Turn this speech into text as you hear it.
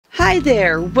Hi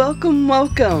there, welcome.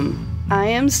 I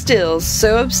am still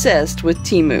so obsessed with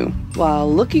Temu. While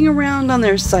looking around on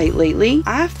their site lately,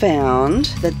 I found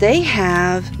that they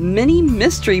have mini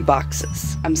mystery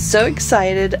boxes. I'm so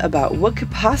excited about what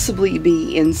could possibly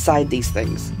be inside these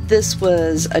things. This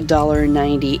was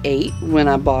 $1.98 when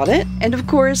I bought it, and of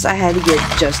course I had to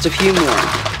get just a few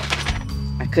more.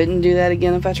 I couldn't do that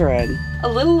again if I tried. A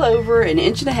little over 1.5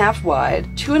 inches wide,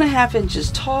 2.5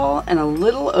 inches tall, and a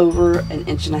little over 1.5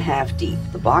 inches deep.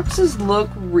 The boxes look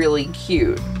really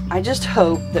cute. I just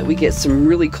hope that we get some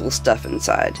really cool stuff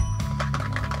inside.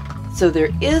 So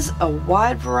there is a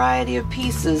wide variety of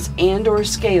pieces and or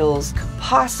scales could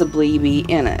possibly be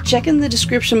in it. Check in the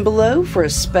description below for a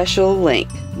special link.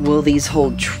 Will these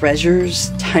hold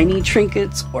treasures, tiny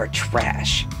trinkets, or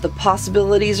trash? The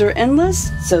possibilities are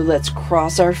endless, so let's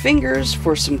cross our fingers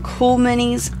for some cool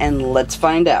minis and let's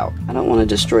find out. I don't want to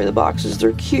destroy the boxes,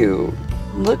 they're cute.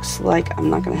 Looks like I'm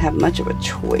not going to have much of a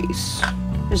choice.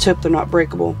 I just hope they're not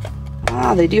breakable.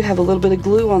 Ah, they do have a little bit of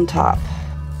glue on top.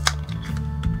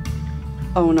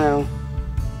 Oh no.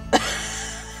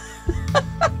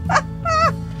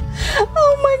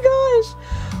 Oh my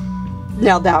gosh.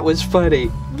 Now that was funny.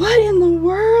 What in the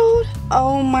world?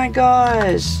 Oh my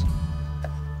gosh.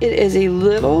 It is a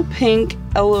little pink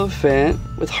elephant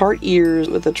with heart ears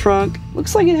with a trunk.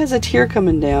 Looks like it has a tear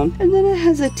coming down. And then it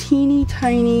has a teeny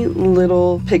tiny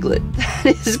little piglet. That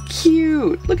is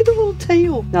cute. Look at the little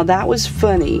tail. Now that was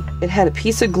funny. It had a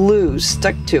piece of glue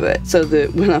stuck to it so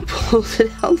that when I pulled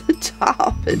it out the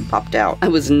top, it popped out. I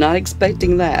was not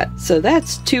expecting that. So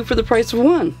that's 2 for the price of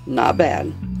 1. Not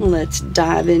bad. Let's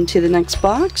dive into the next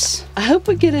box. I hope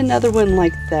we get another one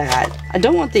like that. I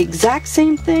don't want the exact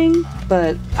same thing,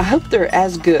 but I hope they're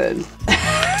as good.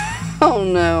 Oh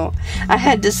no, I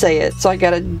had to say it. So I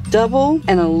got a double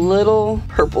and a little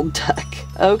purple duck.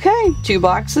 Okay, 2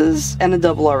 boxes and a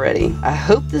double already. I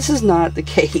hope this is not the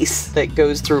case that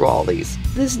goes through all these.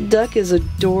 This duck is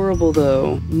adorable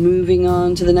though. Moving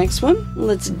on to the next one.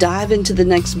 Let's dive into the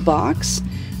next box.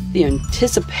 The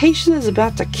anticipation is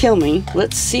about to kill me.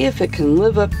 Let's see if it can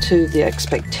live up to the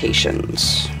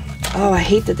expectations. Oh, I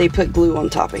hate that they put glue on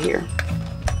top of here.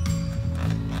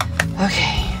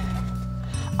 Okay.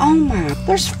 Oh my,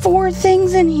 there's 4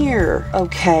 things in here.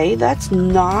 Okay, that's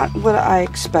not what I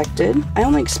expected. I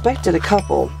only expected a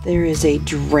couple. There is a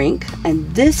drink, and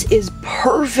this is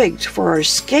perfect for our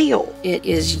scale. It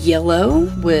is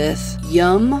yellow with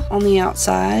yum on the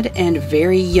outside and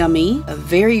very yummy. A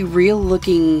very real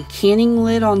looking canning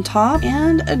lid on top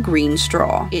and a green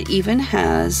straw. It even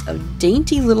has a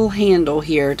dainty little handle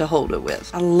here to hold it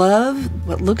with. I love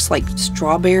what looks like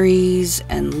strawberries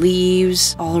and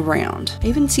leaves all around. I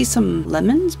even see some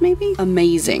lemons maybe?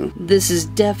 Amazing. This is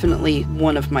definitely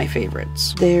one of my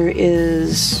favorites. There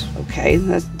is, okay,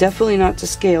 that's definitely not to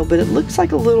scale, but it looks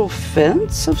like a little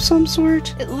fence of some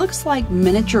sort. It looks like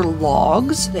miniature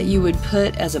logs that you would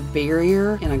put as a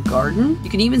barrier in a garden. You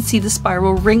can even see the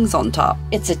spiral rings on top.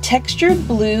 It's a textured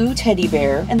blue teddy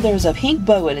bear and there's a pink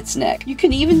bow at its neck. You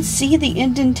can even see the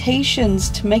indentations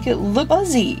to make it look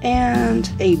fuzzy. And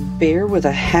a bear with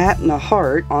a hat and a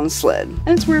heart on a sled. And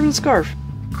it's wearing a scarf.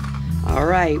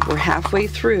 Alright, we're halfway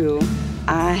through.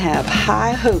 I have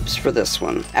high hopes for this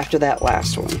one after that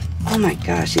last one. Oh my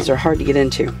gosh, these are hard to get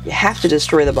into. You have to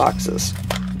destroy the boxes.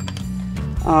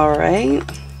 Alright,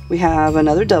 we have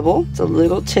another double. It's a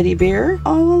little teddy bear.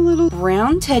 Oh, a little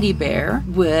brown teddy bear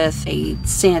with a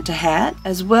Santa hat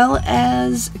as well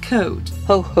as a coat.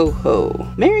 Ho ho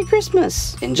ho. Merry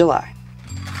Christmas in July.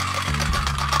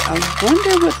 I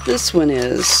wonder what this one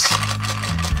is.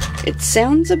 It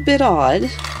sounds a bit odd.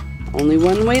 Only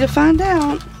one way to find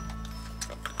out.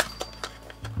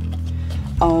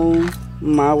 Oh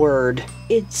my word.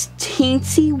 It's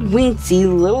teensy weensy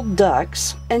little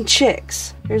ducks and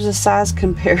chicks. Here's a size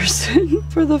comparison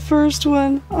for the first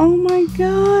one. Oh my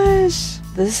gosh.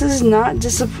 This is not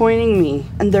disappointing me.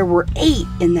 And there were 8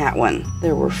 in that one.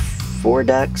 There were 4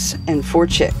 ducks and 4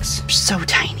 chicks. They're so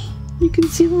tiny. You can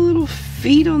see the little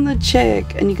feet on the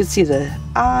chick and you can see the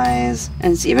eyes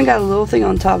and it's even got a little thing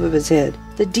on top of his head.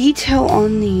 The detail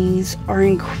on these are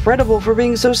incredible for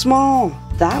being so small.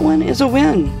 That one is a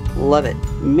win. Love it.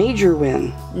 Major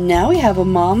win. Now we have a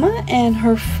mama and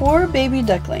her 4 baby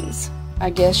ducklings. I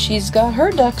guess she's got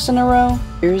her ducks in a row.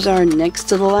 Here's our next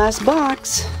to the last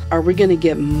box. Are we gonna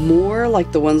get more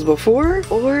like the ones before?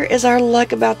 Or is our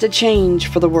luck about to change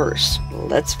for the worse?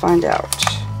 Let's find out.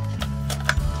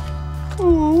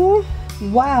 Aww.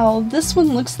 Wow, this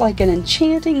one looks like an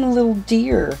enchanting little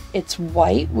deer. It's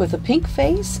white with a pink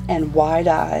face and wide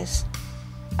eyes.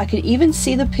 I can even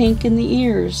see the pink in the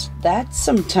ears. That's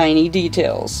some tiny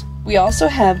details. We also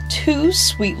have two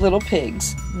sweet little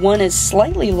pigs. One is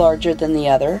slightly larger than the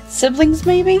other. Siblings,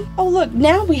 maybe? Oh, look,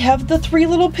 now we have the 3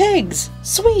 little pigs.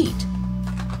 Sweet.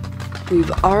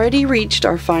 We've already reached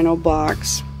our final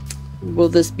box. Will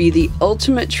this be the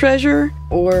ultimate treasure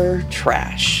or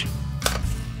trash?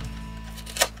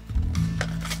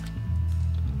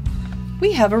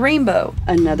 We have a rainbow.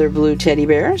 Another blue teddy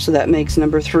bear, so that makes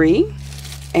number 3.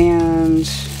 And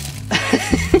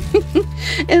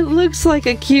it looks like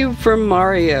a cube from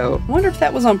Mario. I wonder if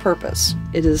that was on purpose.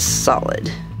 It is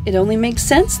solid. It only makes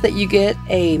sense that you get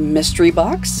a mystery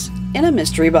box in a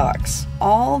mystery box.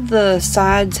 All the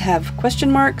sides have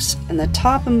question marks and the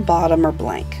top and bottom are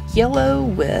blank. Yellow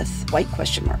with white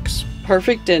question marks.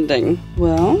 Perfect ending.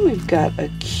 Well, we've got a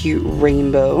cute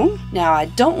rainbow. Now, I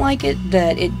don't like it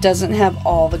that it doesn't have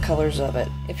all the colors of it.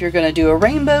 If you're gonna do a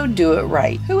rainbow, do it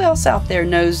right. Who else out there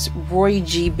knows Roy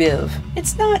G. Biv?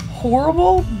 It's not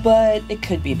horrible, but it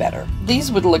could be better.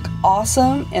 These would look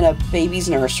awesome in a baby's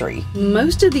nursery.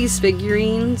 Most of these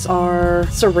figurines are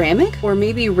ceramic or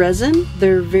maybe resin.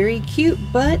 They're very cute,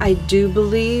 but I do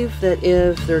believe that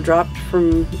if they're dropped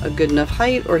from a good enough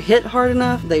height or hit hard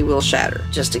enough, they will shatter,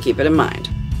 just to keep it in mind.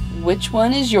 Which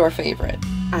one is your favorite?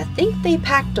 I think they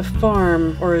packed a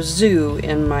farm or a zoo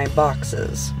in my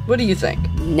boxes. What do you think?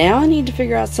 Now I need to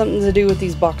figure out something to do with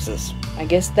these boxes. I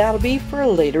guess that'll be for a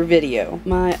later video.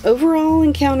 My overall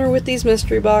encounter with these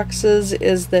mystery boxes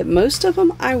is that most of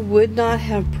them I would not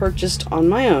have purchased on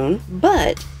my own,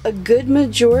 but a good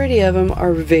majority of them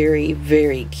are very,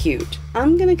 very cute.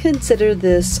 I'm gonna consider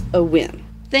this a win.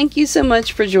 Thank you so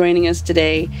much for joining us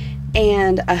today,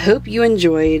 and I hope you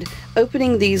enjoyed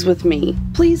opening these with me.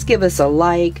 Please give us a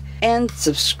like and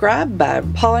subscribe by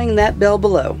pawing that bell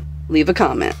below. Leave a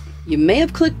comment. You may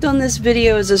have clicked on this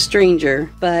video as a stranger,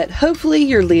 but hopefully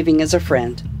you're leaving as a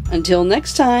friend. Until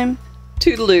next time,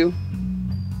 toodaloo.